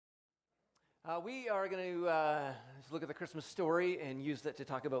We are going to look at the Christmas story and use that to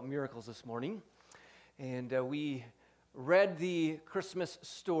talk about miracles this morning. And we read the Christmas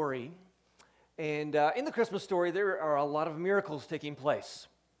story. And in the Christmas story, there are a lot of miracles taking place.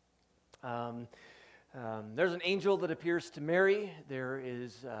 There's an angel that appears to Mary. There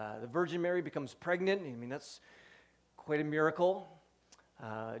is the Virgin Mary becomes pregnant. I mean, that's quite a miracle.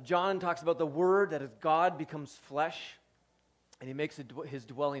 John talks about the Word, that is God, becomes flesh, and he makes his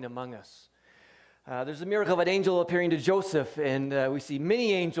dwelling among us. There's a miracle of an angel appearing to Joseph, and we see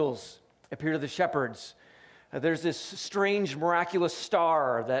many angels appear to the shepherds. There's this strange, miraculous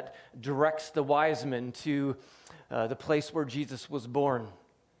star that directs the wise men to the place where Jesus was born,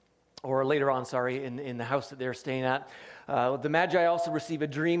 or later on, in the house that they're staying at. The Magi also receive a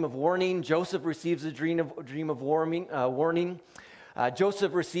dream of warning. Joseph receives a dream of warning.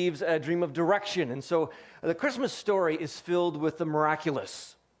 Joseph receives a dream of direction. And so the Christmas story is filled with the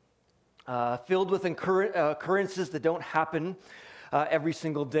miraculous, filled with occurrences that don't happen every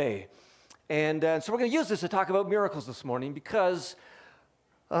single day. And so we're going to use this to talk about miracles this morning because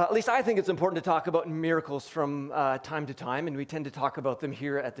at least I think it's important to talk about miracles from time to time, and we tend to talk about them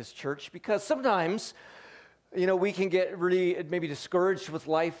here at this church because sometimes, we can get really maybe discouraged with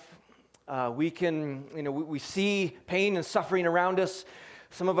life. We see pain and suffering around us.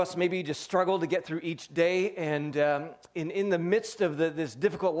 Some of us maybe just struggle to get through each day, and in the midst of this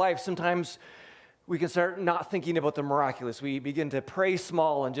difficult life, sometimes we can start not thinking about the miraculous. We begin to pray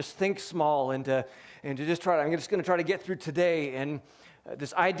small and just think small, and to just try. I'm just going to try to get through today. And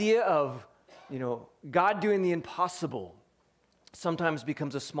this idea of God doing the impossible sometimes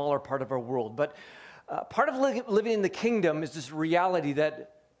becomes a smaller part of our world. But part of living in the kingdom is this reality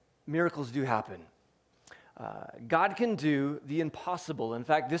that miracles do happen. God can do the impossible. In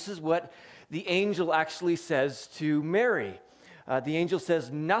fact, this is what the angel actually says to Mary. The angel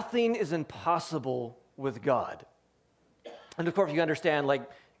says, nothing is impossible with God. And of course, you understand,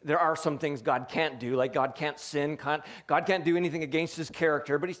 there are some things God can't do, like God can't sin, God can't do anything against his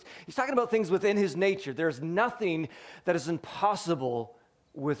character, but he's talking about things within his nature. There's nothing that is impossible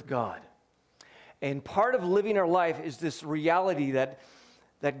with God. And part of living our life is this reality that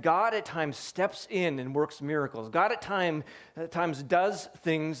God at times steps in and works miracles. God at times does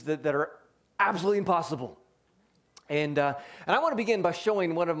things that are absolutely impossible. And I want to begin by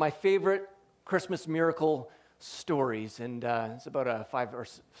showing one of my favorite Christmas miracle stories. And it's about a 5 or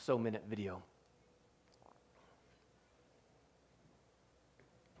so minute video.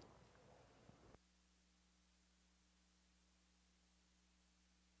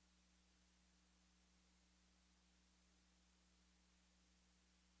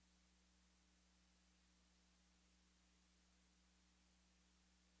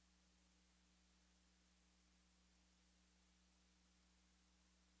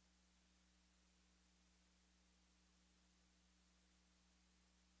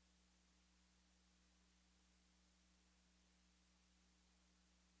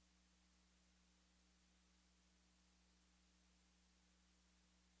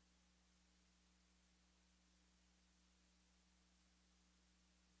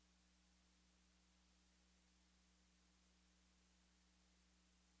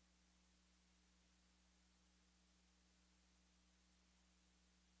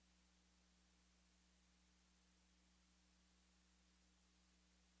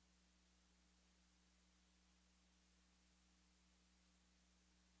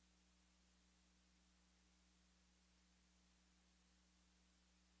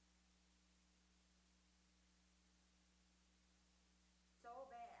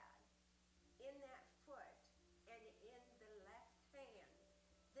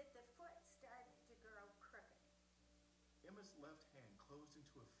 Emma's left hand closed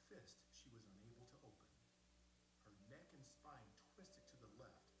into a fist she was unable to open. Her neck and spine twisted to the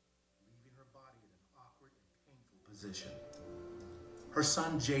left, leaving her body in an awkward and painful position. Her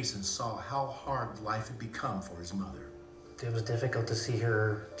son Jason saw how hard life had become for his mother. It was difficult to see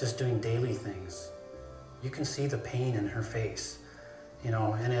her just doing daily things. You can see the pain in her face,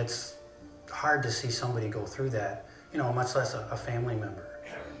 and it's hard to see somebody go through that, much less a family member.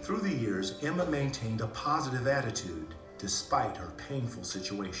 Through the years, Emma maintained a positive attitude despite her painful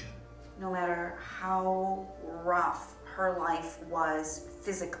situation. No matter how rough her life was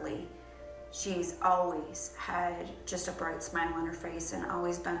physically, she's always had just a bright smile on her face and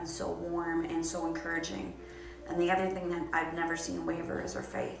always been so warm and so encouraging. And the other thing that I've never seen waver is her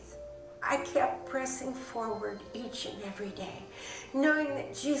faith. I kept pressing forward each and every day, knowing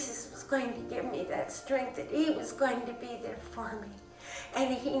that Jesus was going to give me that strength, that he was going to be there for me.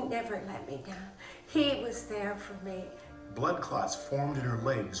 And he never let me down. He was there for me Blood clots formed in her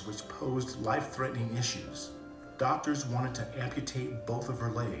legs, which posed life-threatening issues. Doctors wanted to amputate both of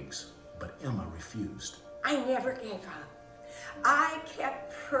her legs, but Emma refused. I never gave up. I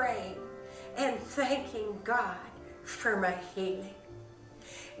kept praying and thanking God for my healing,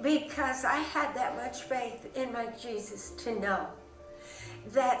 because I had that much faith in my Jesus to know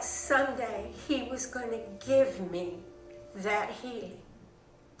that someday he was going to give me that healing.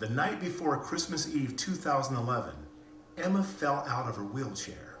 The night before Christmas Eve 2011, Emma fell out of her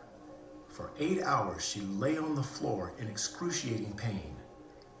wheelchair. For 8 hours, she lay on the floor in excruciating pain,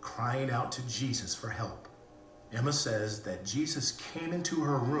 crying out to Jesus for help. Emma says that Jesus came into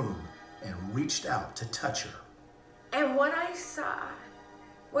her room and reached out to touch her. And what I saw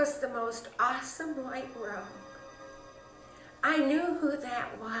was the most awesome white robe. I knew who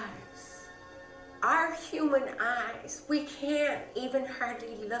that was. Our human eyes, we can't even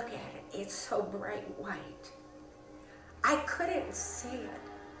hardly look at it. It's so bright white. I couldn't see it,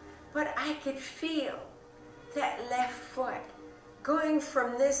 but I could feel that left foot going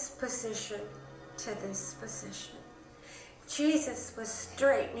from this position to this position. Jesus was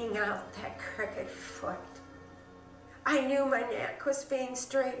straightening out that crooked foot. I knew my neck was being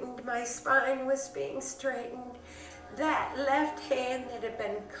straightened, my spine was being straightened. That left hand that had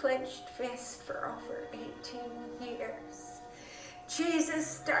been clenched fist for over 18 years. Jesus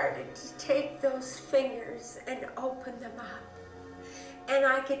started to take those fingers and open them up. And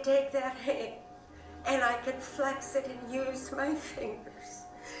I could take that hand and I could flex it and use my fingers.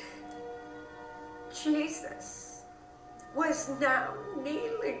 Jesus was now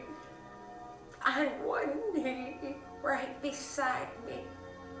kneeling on one knee right beside me.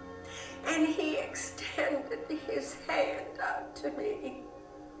 And he extended his hand out to me,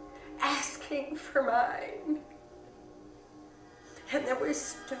 asking for mine. And then we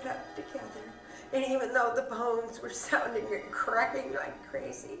stood up together. And even though the bones were sounding and cracking like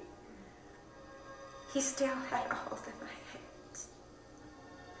crazy, he still had a hold of my hands.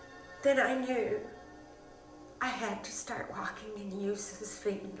 Then I knew I had to start walking and use his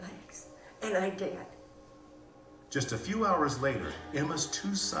feet and legs. And I did. Just a few hours later, Emma's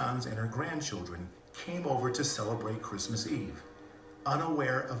 2 sons and her grandchildren came over to celebrate Christmas Eve,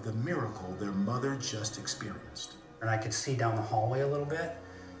 unaware of the miracle their mother just experienced. And I could see down the hallway a little bit,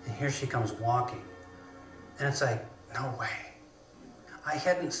 and here she comes walking. And it's like, no way. I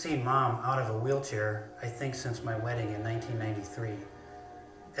hadn't seen Mom out of a wheelchair, I think, since my wedding in 1993.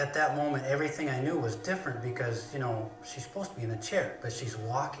 At that moment, everything I knew was different because, you know, she's supposed to be in the chair, but she's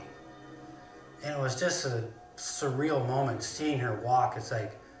walking. And it was just a surreal moment seeing her walk. It's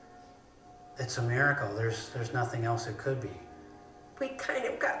like, it's a miracle. There's nothing else it could be. We kind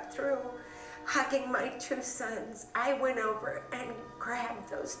of got through hugging my 2 sons. I went over and grabbed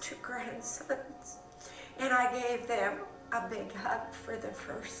those 2 grandsons, and I gave them a big hug for the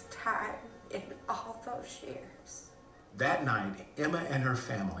first time in all those years. That night, Emma and her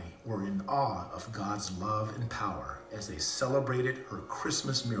family were in awe of God's love and power as they celebrated her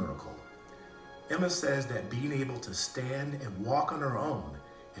Christmas miracle. Emma says that being able to stand and walk on her own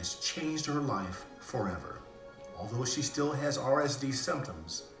has changed her life forever. Although she still has RSD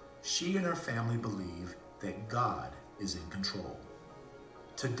symptoms, she and her family believe that God is in control.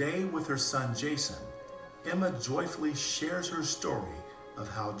 Today, with her son Jason, Emma joyfully shares her story of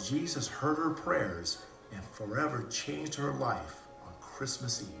how Jesus heard her prayers and forever changed her life on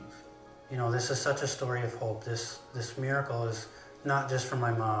Christmas Eve. You know, this is such a story of hope. This miracle is not just for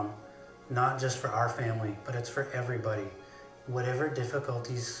my mom, not just for our family, but it's for everybody. Whatever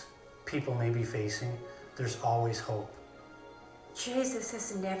difficulties people may be facing, there's always hope. Jesus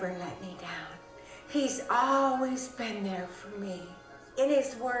has never let me down. He's always been there for me. In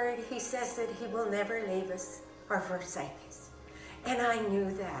his word, he says that he will never leave us or forsake us. And I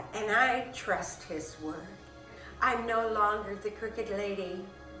knew that, and I trust his word. I'm no longer the crooked lady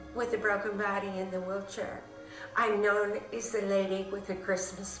with the broken body in the wheelchair. I'm known as the lady with a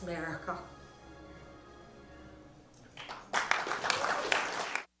Christmas miracle.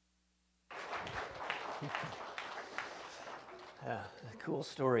 Yeah, a cool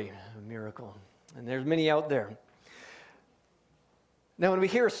story, a miracle. And there's many out there. Now, when we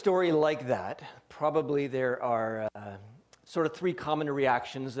hear a story like that, probably there are sort of 3 common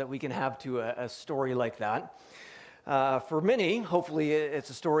reactions that we can have to a story like that. For many, hopefully, it's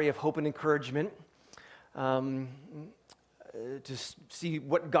a story of hope and encouragement, to see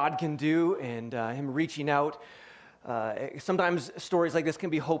what God can do and him reaching out. Sometimes stories like this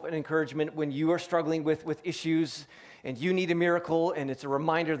can be hope and encouragement when you are struggling with issues and you need a miracle, and it's a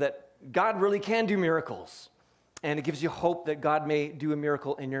reminder that God really can do miracles. And it gives you hope that God may do a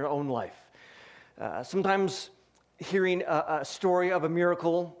miracle in your own life. Sometimes hearing a story of a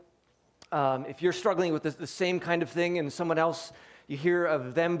miracle, if you're struggling with the same kind of thing and someone else, you hear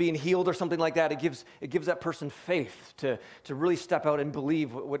of them being healed or something like that, it gives that person faith to really step out and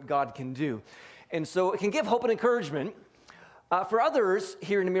believe what God can do. And so it can give hope and encouragement. For others,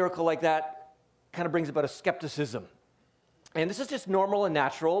 hearing a miracle like that kind of brings about a skepticism. And this is just normal and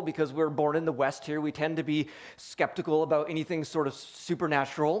natural because we're born in the West here. We tend to be skeptical about anything sort of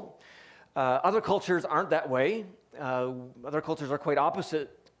supernatural. Other cultures aren't that way. Other cultures are quite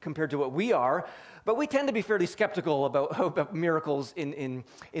opposite compared to what we are. But we tend to be fairly skeptical about miracles in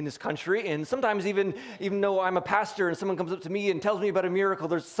this country. And sometimes even though I'm a pastor and someone comes up to me and tells me about a miracle,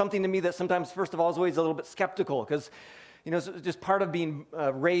 there's something to me that sometimes, first of all, is always a little bit skeptical because it's just part of being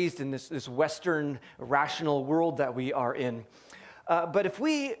raised in this Western rational world that we are in. But if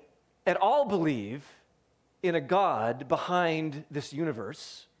we at all believe in a God behind this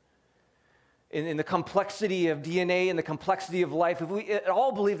universe, in the complexity of DNA and the complexity of life, if we at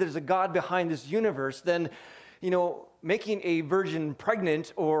all believe there's a God behind this universe, then, making a virgin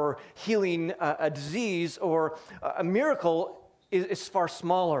pregnant or healing a disease or a miracle is far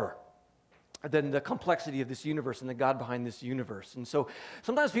smaller than the complexity of this universe and the God behind this universe. And so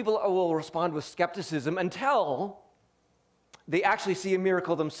sometimes people will respond with skepticism until they actually see a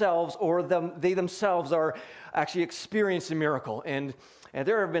miracle themselves, or they themselves are actually experiencing a miracle. And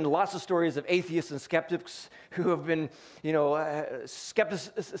there have been lots of stories of atheists and skeptics who have been,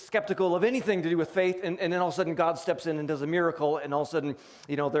 skeptical of anything to do with faith, and then all of a sudden God steps in and does a miracle, and all of a sudden,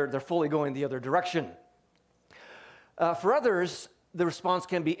 they're fully going the other direction. For others, the response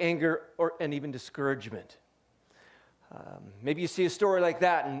can be anger and even discouragement. Maybe you see a story like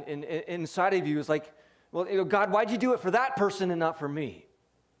that, and inside of you is like, well, God, why'd you do it for that person and not for me?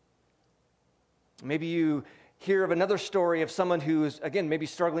 Maybe you hear of another story of someone who is, again, maybe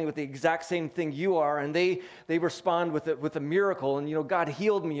struggling with the exact same thing you are, and they respond with a miracle, and, God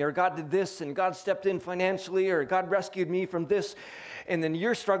healed me, or God did this, and God stepped in financially, or God rescued me from this, and then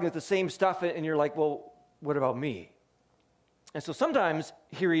you're struggling with the same stuff, and you're like, well, what about me? And so sometimes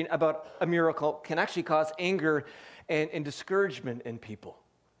hearing about a miracle can actually cause anger and discouragement in people.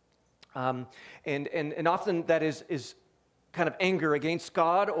 And often that is kind of anger against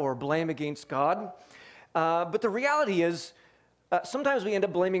God or blame against God. But the reality is sometimes we end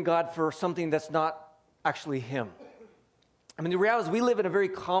up blaming God for something that's not actually Him. I mean, the reality is we live in a very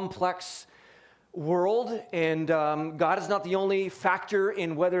complex world, and God is not the only factor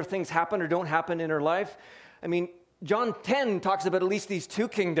in whether things happen or don't happen in our life. I mean, John 10 talks about at least these two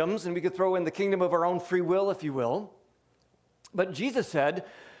kingdoms, and we could throw in the kingdom of our own free will, if you will. But Jesus said,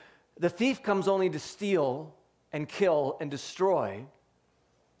 the thief comes only to steal and kill and destroy.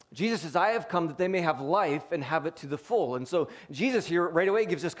 Jesus says, I have come that they may have life and have it to the full. And so Jesus here right away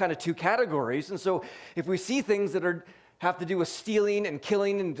gives us kind of two categories. And so if we see things that have to do with stealing and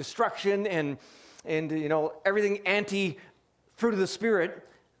killing and destruction and everything anti-fruit of the Spirit,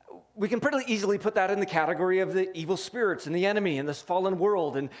 we can pretty easily put that in the category of the evil spirits and the enemy and this fallen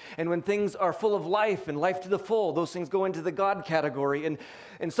world. And when things are full of life and life to the full, those things go into the God category.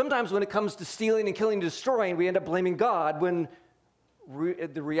 And sometimes when it comes to stealing and killing and destroying, we end up blaming God when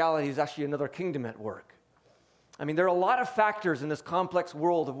the reality is actually another kingdom at work. I mean, there are a lot of factors in this complex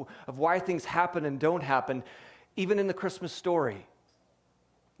world of why things happen and don't happen, even in the Christmas story.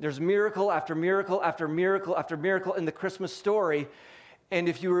 There's miracle after miracle after miracle after miracle in the Christmas story. And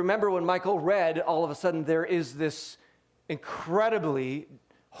if you remember when Michael read, all of a sudden there is this incredibly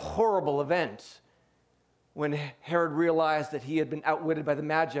horrible event when Herod realized that he had been outwitted by the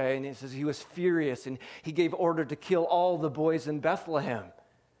Magi, and it says he was furious, and he gave order to kill all the boys in Bethlehem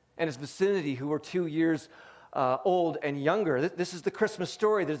and its vicinity who were 2 years old and younger. This is the Christmas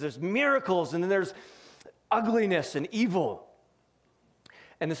story. There's miracles, and then there's ugliness and evil.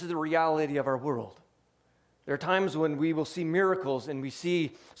 And this is the reality of our world. There are times when we will see miracles and we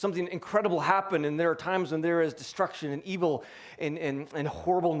see something incredible happen, and there are times when there is destruction and evil and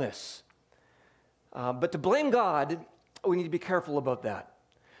horribleness. But to blame God, we need to be careful about that.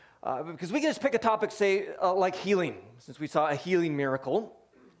 Because we can just pick a topic, say, like healing, since we saw a healing miracle.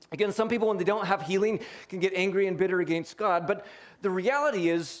 Again, some people, when they don't have healing, can get angry and bitter against God. But the reality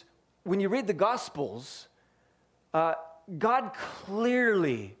is, when you read the Gospels, God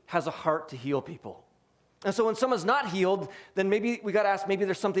clearly has a heart to heal people. And so when someone's not healed, then maybe we got to ask, maybe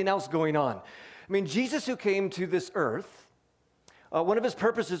there's something else going on. I mean, Jesus, who came to this earth, one of his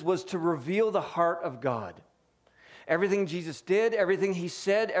purposes was to reveal the heart of God. Everything Jesus did, everything he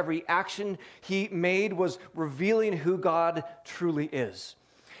said, every action he made was revealing who God truly is.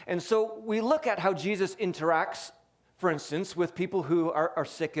 And so we look at how Jesus interacts, for instance, with people who are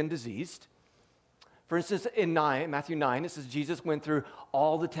sick and diseased. For instance, in Matthew 9, it says Jesus went through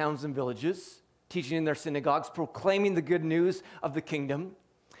all the towns and villages, teaching in their synagogues, proclaiming the good news of the kingdom.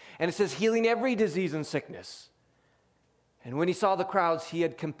 And it says healing every disease and sickness. And when he saw the crowds, he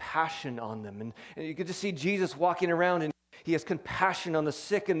had compassion on them. And you could just see Jesus walking around, and he has compassion on the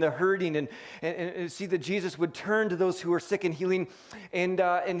sick and the hurting. And see that Jesus would turn to those who were sick and healing,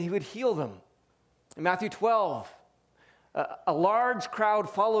 and he would heal them. In Matthew 12, a large crowd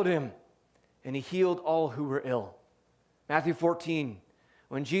followed him, and he healed all who were ill. Matthew 14,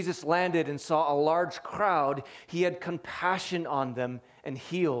 when Jesus landed and saw a large crowd, he had compassion on them and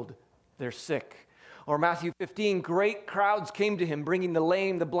healed their sick. Or Matthew 15, great crowds came to him, bringing the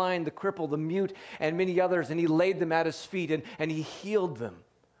lame, the blind, the crippled, the mute, and many others, and he laid them at his feet, and he healed them.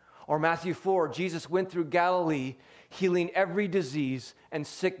 Or Matthew 4, Jesus went through Galilee, healing every disease and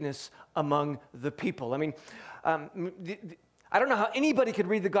sickness among the people. I mean, I don't know how anybody could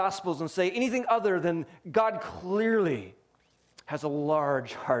read the Gospels and say anything other than God clearly has a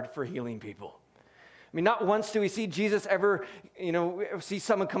large heart for healing people. I mean, not once do we see Jesus ever, see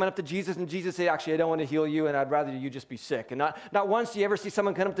someone coming up to Jesus and Jesus say, actually, I don't want to heal you and I'd rather you just be sick. And not once do you ever see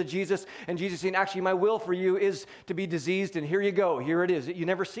someone come up to Jesus and Jesus saying, actually, my will for you is to be diseased and here you go, here it is. You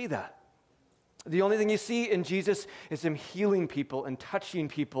never see that. The only thing you see in Jesus is him healing people and touching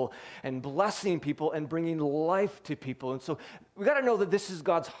people and blessing people and bringing life to people. And so we got to know that this is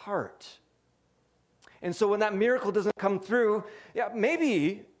God's heart. And so when that miracle doesn't come through,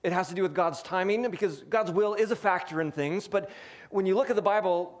 maybe it has to do with God's timing, because God's will is a factor in things. But when you look at the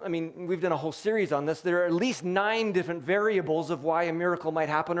Bible, I mean, we've done a whole series on this. There are at least 9 different variables of why a miracle might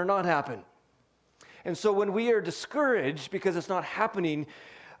happen or not happen. And so when we are discouraged because it's not happening,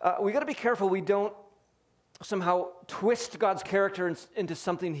 we got to be careful we don't somehow twist God's character into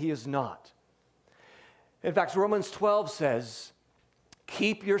something he is not. In fact, Romans 12 says,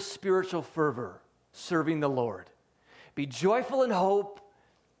 keep your spiritual fervor serving the Lord. Be joyful in hope.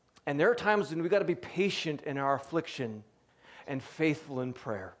 And there are times when we've got to be patient in our affliction and faithful in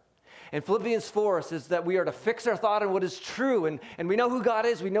prayer. And Philippians 4 says that we are to fix our thought on what is true. And we know who God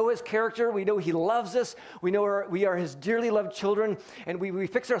is. We know his character. We know he loves us. We know we are his dearly loved children. And we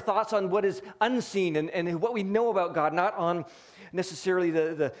fix our thoughts on what is unseen and what we know about God, not on necessarily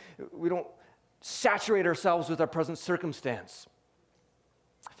we don't saturate ourselves with our present circumstance.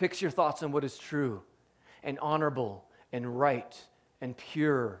 Fix your thoughts on what is true and honorable and right and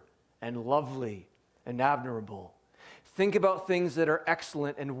pure and lovely and admirable. Think about things that are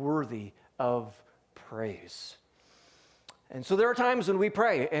excellent and worthy of praise. And so there are times when we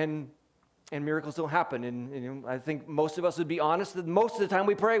pray and miracles don't happen. And I think most of us would be honest that most of the time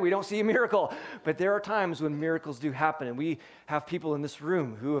we pray, we don't see a miracle. But there are times when miracles do happen. And we have people in this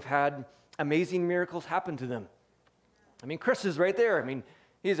room who have had amazing miracles happen to them. I mean, Chris is right there. I mean,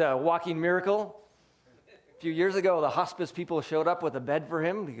 he's a walking miracle. A few years ago, the hospice people showed up with a bed for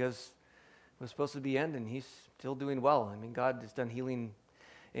him because it was supposed to be end, and he's still doing well. I mean, God has done healing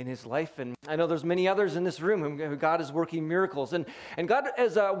in his life, and I know there's many others in this room who God is working miracles, and God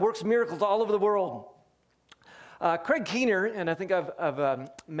works miracles all over the world. Craig Keener, and I think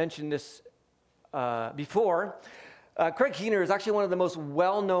I've mentioned this before, Craig Keener is actually one of the most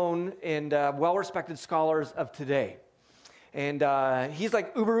well-known and well-respected scholars of today. And he's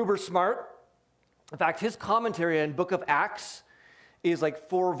like uber smart. In fact, his commentary on Book of Acts is like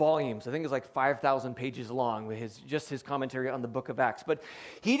 4 volumes. I think it's like 5,000 pages long with his commentary on the Book of Acts. But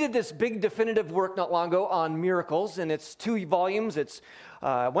he did this big definitive work not long ago on miracles, and it's 2 volumes. It's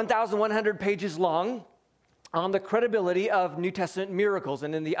 1,100 pages long on the credibility of New Testament miracles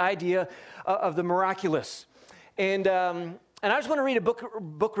and in the idea of the miraculous. And I just want to read a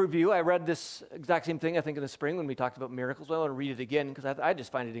book review. I read this exact same thing, I think, in the spring when we talked about miracles. But I want to read it again because I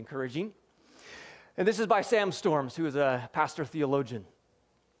just find it encouraging. And this is by Sam Storms, who is a pastor theologian.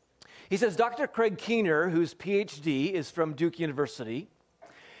 He says, Dr. Craig Keener, whose PhD is from Duke University,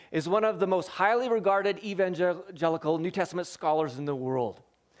 is one of the most highly regarded evangelical New Testament scholars in the world.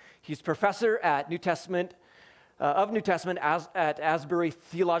 He's professor at New Testament at Asbury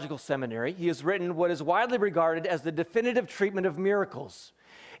Theological Seminary. He has written what is widely regarded as the definitive treatment of miracles.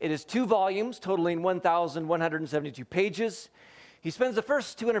 It is 2 volumes totaling 1,172 pages. He spends the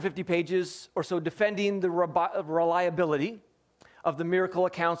first 250 pages or so defending the reliability of the miracle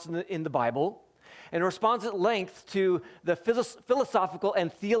accounts in the Bible and responds at length to the philosophical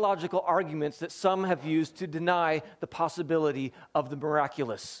and theological arguments that some have used to deny the possibility of the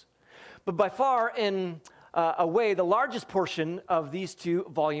miraculous. But by far and away, the largest portion of these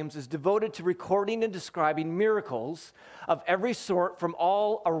 2 volumes is devoted to recording and describing miracles of every sort from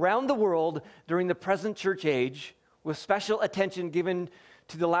all around the world during the present church age, with special attention given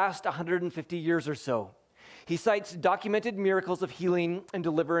to the last 150 years or so. He cites documented miracles of healing and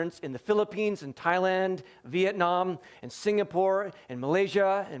deliverance in the Philippines, in Thailand, Vietnam, in Singapore, in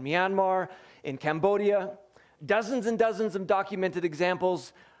Malaysia, in Myanmar, in Cambodia. Dozens and dozens of documented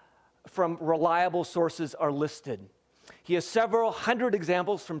examples from reliable sources are listed. He has several hundred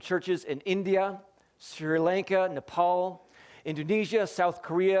examples from churches in India, Sri Lanka, Nepal, Indonesia, South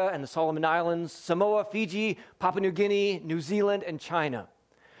Korea, and the Solomon Islands, Samoa, Fiji, Papua New Guinea, New Zealand, and China.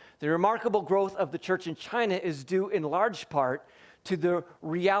 The remarkable growth of the church in China is due in large part to the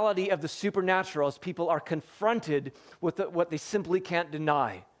reality of the supernatural as people are confronted with what they simply can't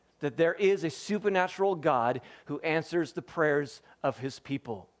deny, that there is a supernatural God who answers the prayers of his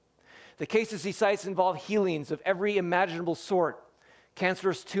people. The cases he cites involve healings of every imaginable sort: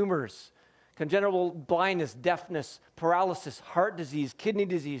 cancerous tumors, congenital blindness, deafness, paralysis, heart disease, kidney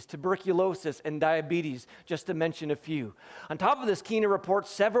disease, tuberculosis, and diabetes, just to mention a few. On top of this, Keener reports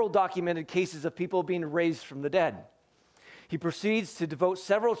several documented cases of people being raised from the dead. He proceeds to devote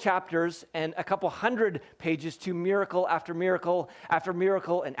several chapters and a couple hundred pages to miracle after miracle after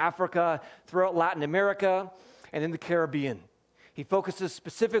miracle in Africa, throughout Latin America, and in the Caribbean. He focuses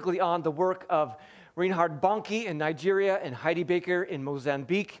specifically on the work of Reinhard Bonnke in Nigeria and Heidi Baker in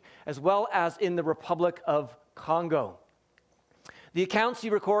Mozambique, as well as in the Republic of Congo. The accounts he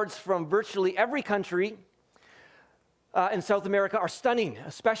records from virtually every country in South America are stunning,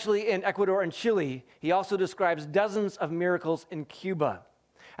 especially in Ecuador and Chile. He also describes dozens of miracles in Cuba.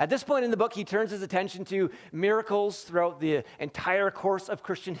 At this point in the book, he turns his attention to miracles throughout the entire course of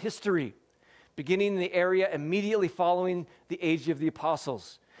Christian history, beginning in the area immediately following the age of the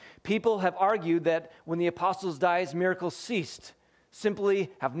apostles. People have argued that when the apostles died, miracles ceased, simply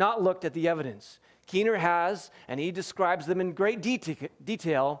have not looked at the evidence. Keener has, and he describes them in great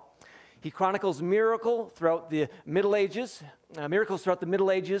detail. He chronicles miracles throughout the Middle Ages,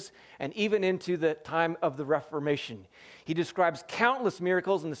 and even into the time of the Reformation. He describes countless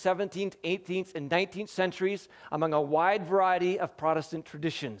miracles in the 17th, 18th, and 19th centuries among a wide variety of Protestant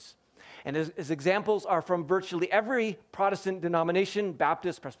traditions. And his examples are from virtually every Protestant denomination: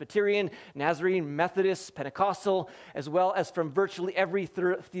 Baptist, Presbyterian, Nazarene, Methodist, Pentecostal, as well as from virtually every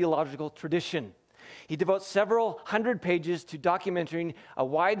theological tradition. He devotes several hundred pages to documenting a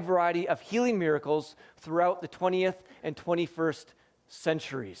wide variety of healing miracles throughout the 20th and 21st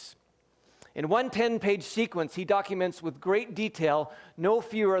centuries. In one 10-page sequence, he documents with great detail no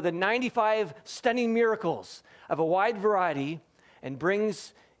fewer than 95 stunning miracles of a wide variety, and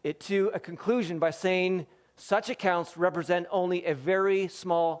brings it to a conclusion by saying such accounts represent only a very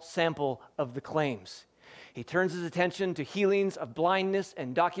small sample of the claims. He turns his attention to healings of blindness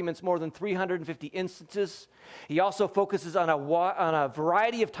and documents more than 350 instances. He also focuses on a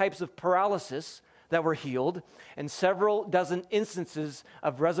variety of types of paralysis that were healed, and several dozen instances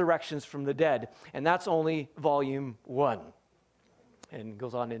of resurrections from the dead. And that's only volume 1. And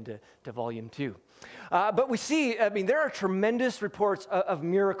goes on into volume 2. But we see, there are tremendous reports of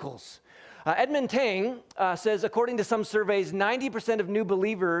miracles. Edmund Tang says, according to some surveys, 90% of new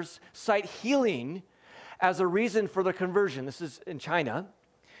believers cite healing as a reason for their conversion. This is in China.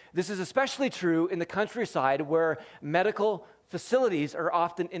 This is especially true in the countryside, where medical facilities are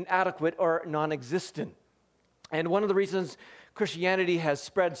often inadequate or non-existent. And one of the reasons Christianity has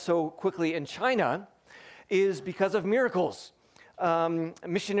spread so quickly in China is because of miracles.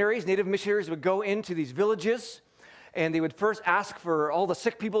 Native missionaries would go into these villages, and they would first ask for all the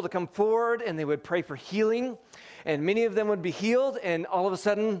sick people to come forward, and they would pray for healing, and many of them would be healed, and all of a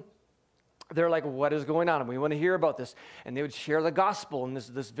sudden, they're like, what is going on? And we want to hear about this. And they would share the gospel, and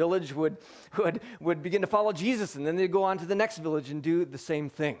this village would begin to follow Jesus, and then they'd go on to the next village and do the same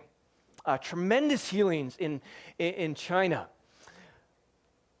thing. Tremendous healings in China.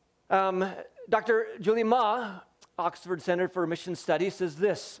 Dr. Julia Ma, Oxford Center for Mission Studies, says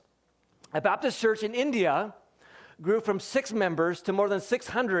this: a Baptist church in India grew from 6 members to more than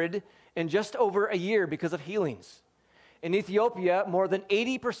 600 in just over a year because of healings. In Ethiopia, more than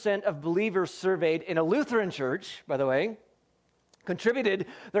 80% of believers surveyed in a Lutheran church, by the way, contributed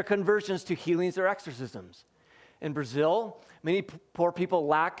their conversions to healings or exorcisms. In Brazil, many poor people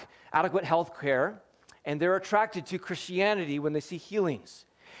lack adequate health care, and they're attracted to Christianity when they see healings.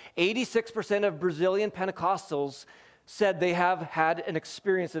 86% of Brazilian Pentecostals said they have had an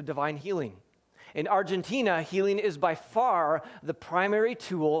experience of divine healing. In Argentina, healing is by far the primary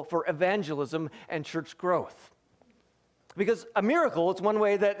tool for evangelism and church growth. Because a miracle, it's one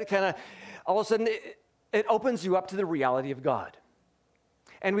way that kind of, all of a sudden, it opens you up to the reality of God.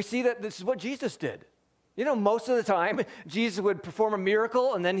 And we see that this is what Jesus did. You know, most of the time, Jesus would perform a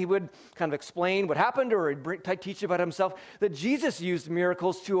miracle and then he would kind of explain what happened or he'd teach about himself. That Jesus used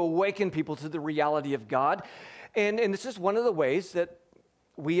miracles to awaken people to the reality of God. And this is one of the ways that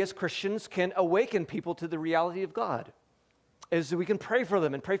we as Christians can awaken people to the reality of God, is that we can pray for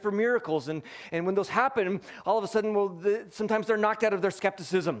them and pray for miracles. And when those happen, all of a sudden, sometimes they're knocked out of their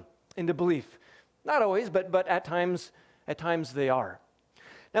skepticism into belief. Not always, but at times they are.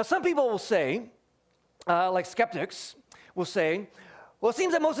 Now, some people will say, like skeptics will say, well, it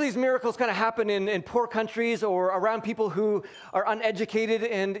seems that most of these miracles kind of happen in poor countries or around people who are uneducated,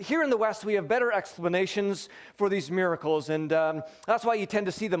 and here in the West we have better explanations for these miracles, and that's why you tend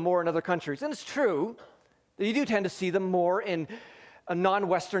to see them more in other countries. And it's true that you do tend to see them more in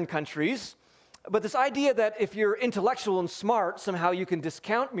non-Western countries, but this idea that if you're intellectual and smart, somehow you can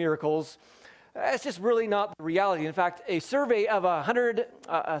discount miracles, that's just really not the reality. In fact, a survey of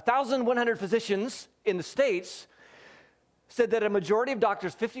 1,100 physicians in the States said that a majority of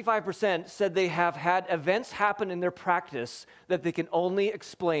doctors, 55%, said they have had events happen in their practice that they can only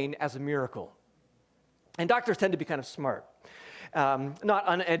explain as a miracle. And doctors tend to be kind of smart, not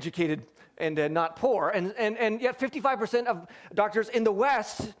uneducated and not poor. And yet 55% of doctors in the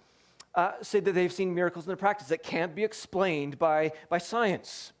West say that they've seen miracles in their practice that can't be explained by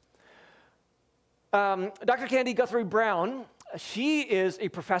science. Dr. Candy Guthrie Brown, she is a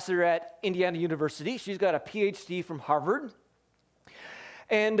professor at Indiana University. She's got a PhD from Harvard.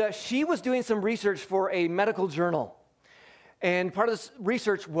 And she was doing some research for a medical journal. And part of this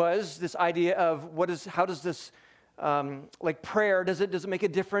research was this idea of how does this, like prayer, does it make a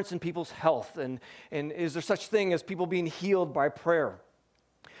difference in people's health? And is there such thing as people being healed by prayer?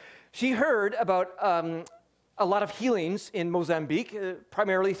 She heard about a lot of healings in Mozambique,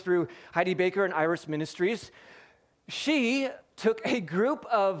 primarily through Heidi Baker and Iris Ministries. She took a group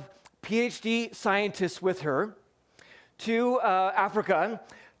of PhD scientists with her to Africa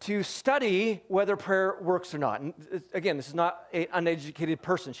to study whether prayer works or not. And again, this is not an uneducated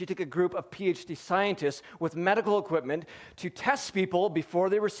person. She took a group of PhD scientists with medical equipment to test people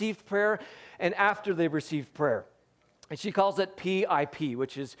before they received prayer and after they received prayer. And she calls it PIP,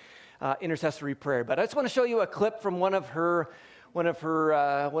 which is intercessory prayer. But I just want to show you a clip from one of her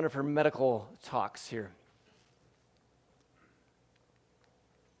medical talks here.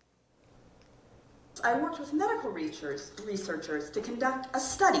 I worked with medical researchers to conduct a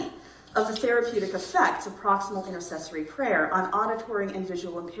study of the therapeutic effects of proximal intercessory prayer on auditory and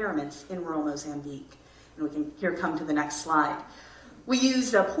visual impairments in rural Mozambique. And we can here come to the next slide. We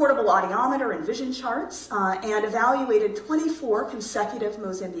used a portable audiometer and vision charts and evaluated 24 consecutive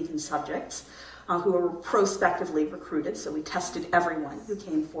Mozambican subjects who were prospectively recruited. So we tested everyone who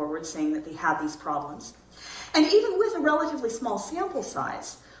came forward saying that they had these problems. And even with a relatively small sample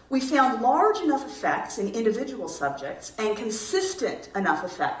size, we found large enough effects in individual subjects and consistent enough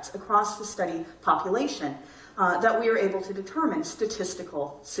effects across the study population that we were able to determine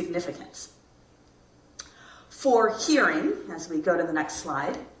statistical significance. For hearing, as we go to the next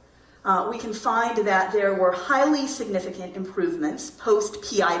slide, we can find that there were highly significant improvements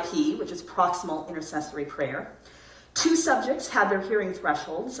post-PIP, which is proximal intercessory prayer. 2 subjects had their hearing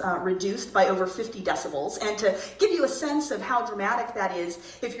thresholds reduced by over 50 decibels. And to give you a sense of how dramatic that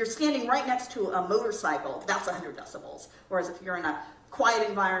is, if you're standing right next to a motorcycle, that's 100 decibels. Whereas if you're in a quiet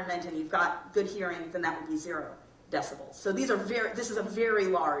environment and you've got good hearing, then that would be 0 decibels. So this is a very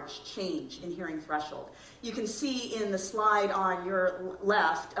large change in hearing threshold. You can see in the slide on your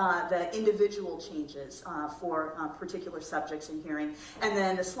left the individual changes for particular subjects in hearing. And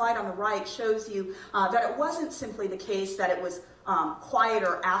then the slide on the right shows you that it wasn't simply the case that it was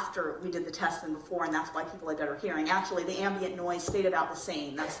quieter after we did the test than before, and that's why people had better hearing. Actually, the ambient noise stayed about the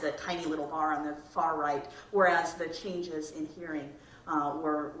same. That's the tiny little bar on the far right, whereas the changes in hearing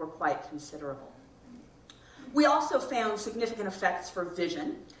were quite considerable. We also found significant effects for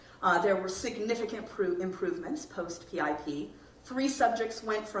vision. There were significant improvements post-PIP. 3 subjects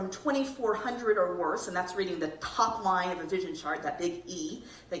went from 2400 or worse, and that's reading the top line of a vision chart, that big E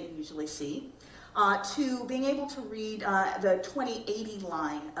that you usually see, to being able to read the 2080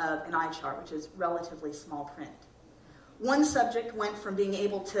 line of an eye chart, which is relatively small print. 1 subject went from being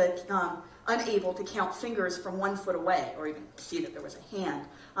able to unable to count fingers from 1 foot away, or even see that there was a hand,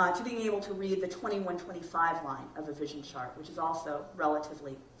 to being able to read the 2125 line of a vision chart, which is also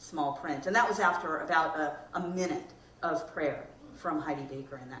relatively small print. And that was after about a minute of prayer from Heidi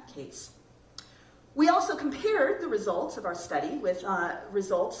Baker in that case. We also compared the results of our study with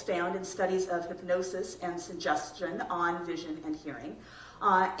results found in studies of hypnosis and suggestion on vision and hearing.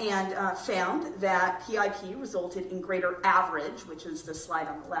 and found that PIP resulted in greater average, which is the slide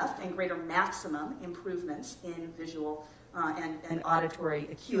on the left, and greater maximum improvements in visual and auditory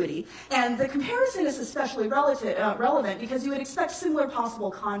acuity. And the comparison is especially relevant because you would expect similar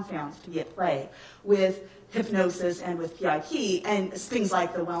possible confounds to be at play with hypnosis and with PIP, and things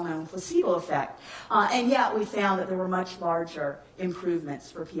like the well-known placebo effect. And yet we found that there were much larger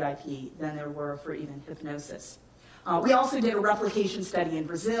improvements for PIP than there were for even hypnosis. We also did a replication study in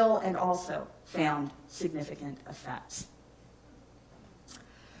Brazil and also found significant effects.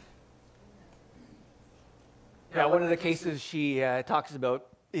 Yeah, one of the cases she talks about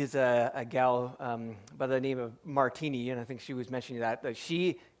is a gal by the name of Martini, and I think she was mentioning that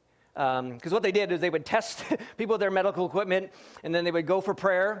she, because what they did is they would test people with their medical equipment, and then they would go for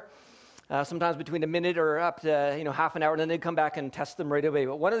prayer, sometimes between a minute or up to half an hour, and then they'd come back and test them right away.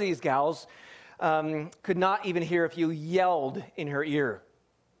 But one of these gals could not even hear if you yelled in her ear.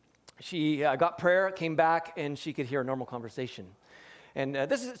 She got prayer, came back, and she could hear a normal conversation. And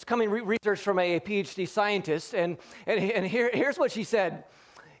this is coming research from a PhD scientist, and here's what she said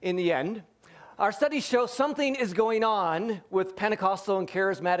in the end. Our studies show something is going on with Pentecostal and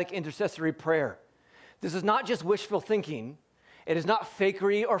charismatic intercessory prayer. This is not just wishful thinking. It is not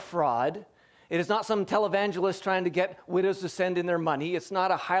fakery or fraud. It is not some televangelist trying to get widows to send in their money. It's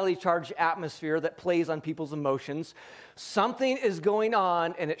not a highly charged atmosphere that plays on people's emotions. Something is going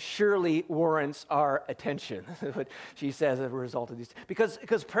on, and it surely warrants our attention, what she says as a result of these. Because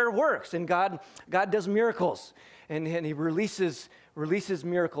prayer works, and God does miracles, and he releases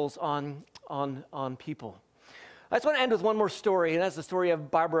miracles on people. I just want to end with one more story, and that's the story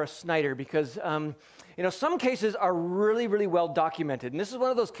of Barbara Snyder, because some cases are really, really well documented, and this is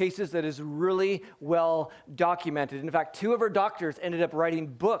one of those cases that is really well documented. In fact, 2 of her doctors ended up writing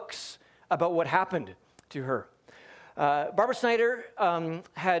books about what happened to her. Barbara Snyder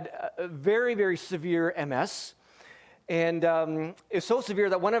had a very, very severe MS, and it was so severe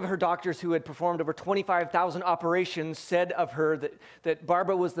that one of her doctors, who had performed over 25,000 operations, said of her that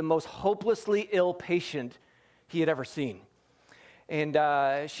Barbara was the most hopelessly ill patient he had ever seen. And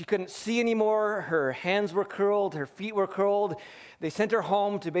she couldn't see anymore. Her hands were curled. Her feet were curled. They sent her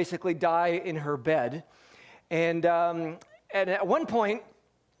home to basically die in her bed. And at one point,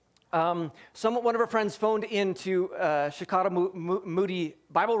 one of her friends phoned into Chicago Moody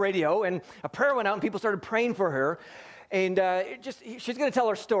Bible Radio, and a prayer went out, and people started praying for her. And she's going to tell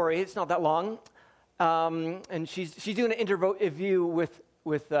her story. It's not that long. And she's doing an interview with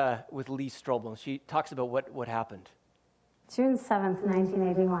Lee Strobel. She talks about what happened. June 7th,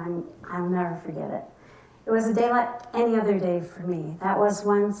 1981, I'll never forget it. It was a day like any other day for me. That was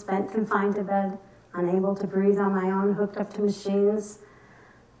one spent confined to bed, unable to breathe on my own, hooked up to machines,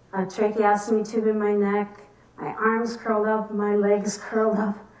 a tracheostomy tube in my neck, my arms curled up, my legs curled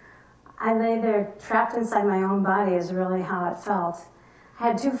up. I lay there trapped inside my own body is really how it felt. I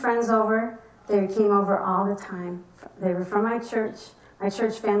had 2 friends over. They came over all the time. They were from my church. My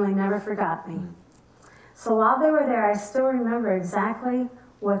church family never forgot me. So while they were there, I still remember exactly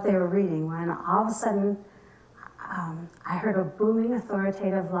what they were reading when all of a sudden I heard a booming,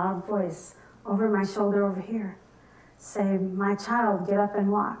 authoritative, loud voice over my shoulder over here say, "My child, get up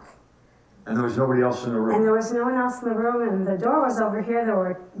and walk." And there was nobody else in the room? And there was no one else in the room, and the door was over here. There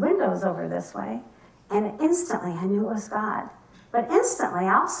were windows over this way. And instantly I knew it was God. But instantly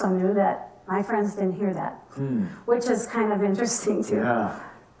I also knew that my friends didn't hear that, which is kind of interesting too. Yeah.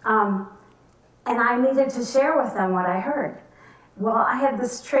 And I needed to share with them what I heard. Well, I had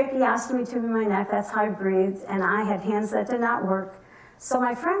this tracheostomy tube in my neck, that's how I breathed, and I had hands that did not work. So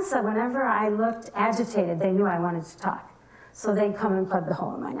my friends said whenever I looked agitated, they knew I wanted to talk. So they'd come and plug the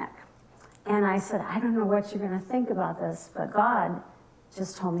hole in my neck. And I said, I don't know what you're going to think about this, but God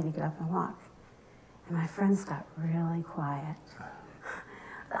just told me to get up and walk. And my friends got really quiet.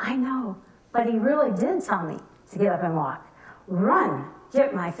 I know, but he really did tell me to get up and walk. Run,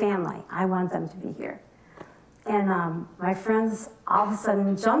 get my family. I want them to be here. And my friends all of a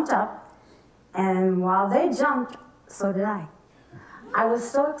sudden jumped up, and while they jumped, so did I. I was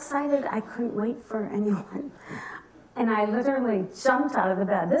so excited I couldn't wait for anyone. And I literally jumped out of the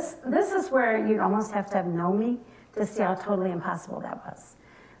bed. This is where you'd almost have to know me to see how totally impossible that was.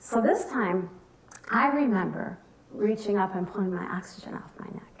 So this time, I remember reaching up and pulling my oxygen off my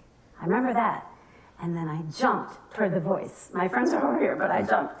neck. I remember that. And then I jumped toward the voice. My friends are over here, but I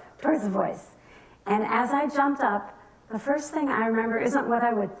jumped towards the voice. And as I jumped up, the first thing I remember isn't what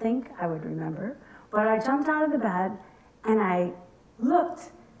I would think I would remember, but I jumped out of the bed, and I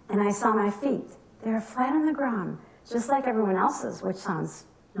looked, and I saw my feet. They were flat on the ground, just like everyone else's, which sounds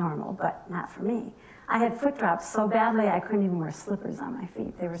normal, but not for me. I had foot drops so badly I couldn't even wear slippers on my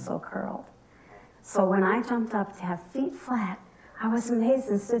feet. They were so curled. So when I jumped up to have feet flat, I was amazed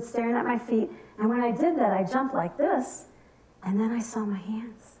and stood staring at my feet. And when I did that, I jumped like this, and then I saw my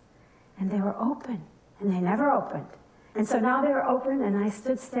hands. And they were open, and they never opened. And so now they were open, and I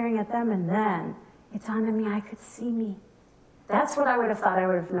stood staring at them, and then it dawned on me I could see me. That's what I would have thought I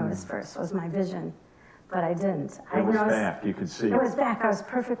would have noticed first, was my vision. But I didn't. It was back, you could see it. It was back, I was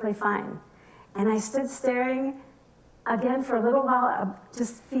perfectly fine. And I stood staring again for a little while,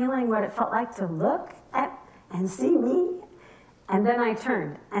 just feeling what it felt like to look at and see me. And then I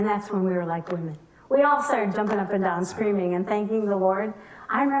turned, and that's when we were like women. We all started jumping up and down, screaming and thanking the Lord.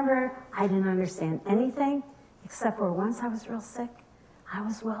 I remember I didn't understand anything, except for once I was real sick, I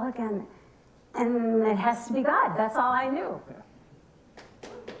was well again. And it has to be God. That's all I knew.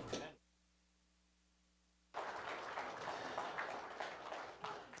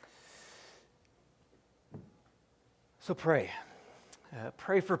 So pray.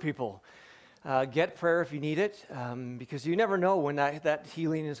 Pray for people. Get prayer if you need it, because you never know when that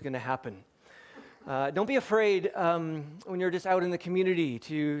healing is going to happen. Don't be afraid when you're just out in the community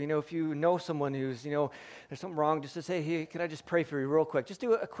to, if you know someone who's, there's something wrong, just to say, hey, can I just pray for you real quick? Just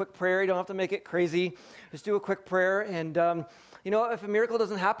do a quick prayer. You don't have to make it crazy. Just do a quick prayer. And, if a miracle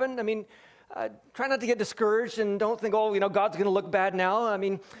doesn't happen, try not to get discouraged and don't think, God's going to look bad now.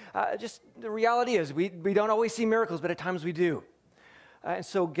 Just the reality is we don't always see miracles, but at times we do. And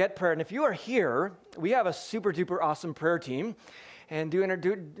so get prayer. And if you are here, we have a super duper awesome prayer team. And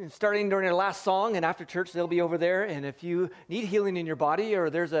starting during our last song and after church, they'll be over there. And if you need healing in your body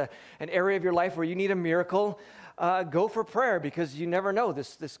or there's an area of your life where you need a miracle, go for prayer, because you never know.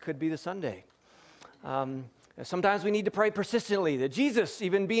 This could be the Sunday. Sometimes we need to pray persistently. That Jesus,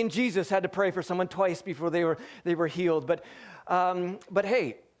 even being Jesus, had to pray for someone twice before they were healed. But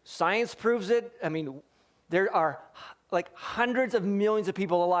hey, science proves it. There are like hundreds of millions of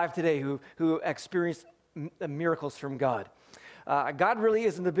people alive today who experience miracles from God. God really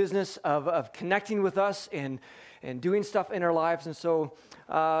is in the business of connecting with us and doing stuff in our lives. And so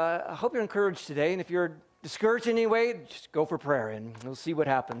I hope you're encouraged today. And if you're discouraged in any way, just go for prayer and we'll see what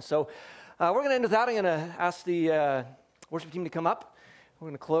happens. So we're going to end with that. I'm going to ask the worship team to come up. We're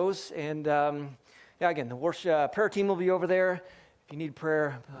going to close. And again, the worship prayer team will be over there. If you need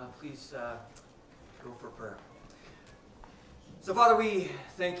prayer, please go for prayer. So Father, we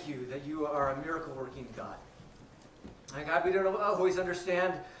thank you that you are a miracle-working God. And God, we don't always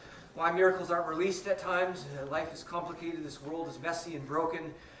understand why miracles aren't released at times. Life is complicated. This world is messy and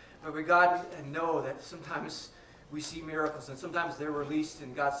broken. But we, God, know that sometimes we see miracles, and sometimes they're released,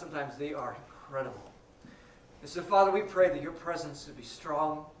 and God, sometimes they are incredible. And so, Father, we pray that your presence would be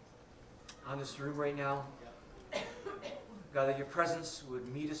strong on this room right now. God, that your presence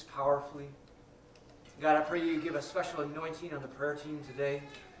would meet us powerfully. God, I pray you give a special anointing on the prayer team today.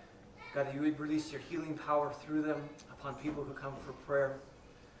 God, that you would release your healing power through them upon people who come for prayer.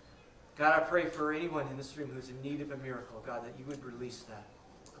 God, I pray for anyone in this room who's in need of a miracle, God, that you would release that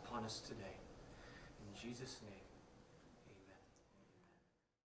upon us today. In Jesus' name.